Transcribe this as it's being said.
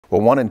Well,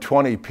 1 in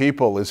 20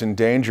 people is in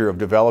danger of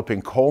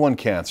developing colon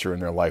cancer in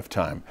their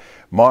lifetime.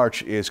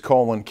 March is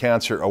Colon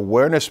Cancer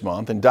Awareness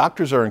Month, and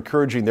doctors are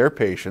encouraging their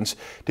patients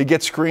to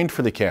get screened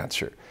for the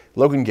cancer.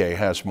 Logan Gay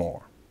has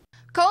more.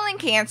 Colon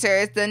cancer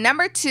is the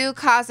 #2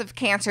 cause of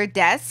cancer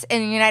deaths in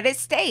the United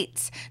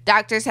States.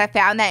 Doctors have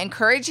found that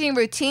encouraging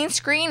routine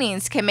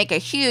screenings can make a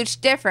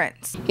huge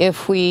difference.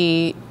 If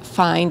we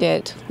find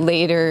it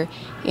later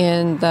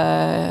in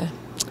the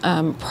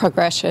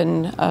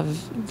progression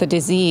of the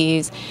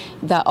disease,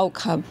 the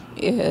outcome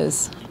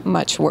is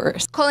much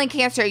worse. Colon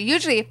cancer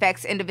usually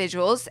affects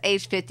individuals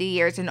aged 50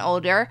 years and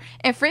older,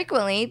 and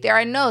frequently there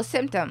are no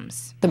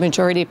symptoms. The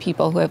majority of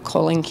people who have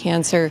colon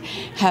cancer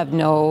have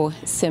no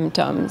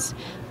symptoms.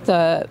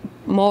 The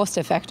most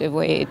effective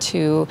way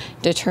to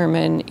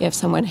determine if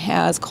someone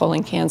has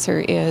colon cancer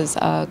is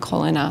a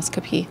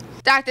colonoscopy.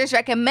 Doctors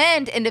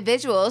recommend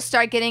individuals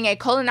start getting a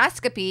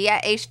colonoscopy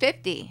at age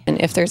 50. And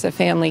if there's a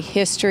family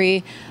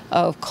history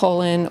of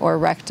colon or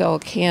rectal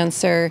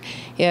cancer,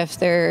 if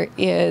there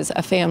is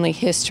a family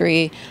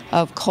history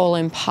of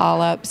colon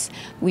polyps,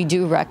 we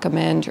do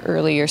recommend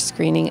earlier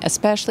screening,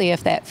 especially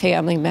if that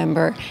family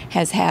member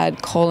has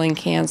had colon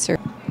cancer.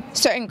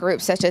 Certain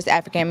groups, such as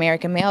African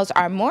American males,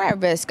 are more at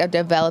risk of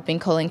developing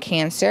colon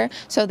cancer,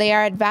 so they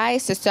are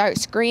advised to start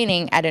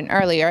screening at an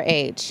earlier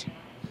age.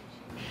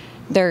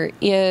 There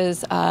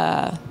is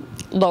a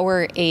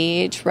lower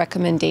age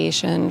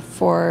recommendation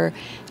for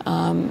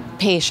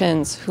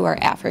patients who are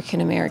African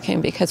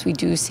American because we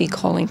do see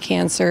colon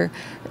cancer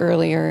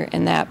earlier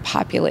in that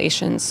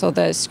population. So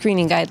the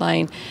screening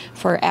guideline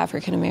for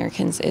African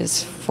Americans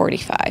is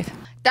 45.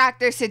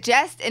 Doctors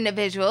suggest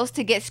individuals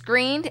to get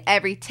screened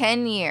every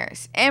 10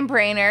 years. In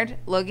Brainerd,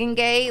 Logan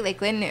Gay,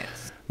 Lakeland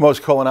News.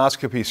 Most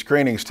colonoscopy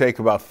screenings take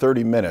about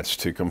 30 minutes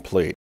to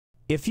complete.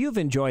 If you've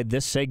enjoyed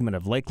this segment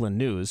of Lakeland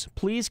News,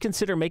 please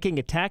consider making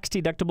a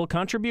tax-deductible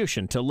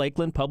contribution to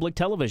Lakeland Public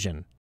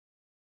Television.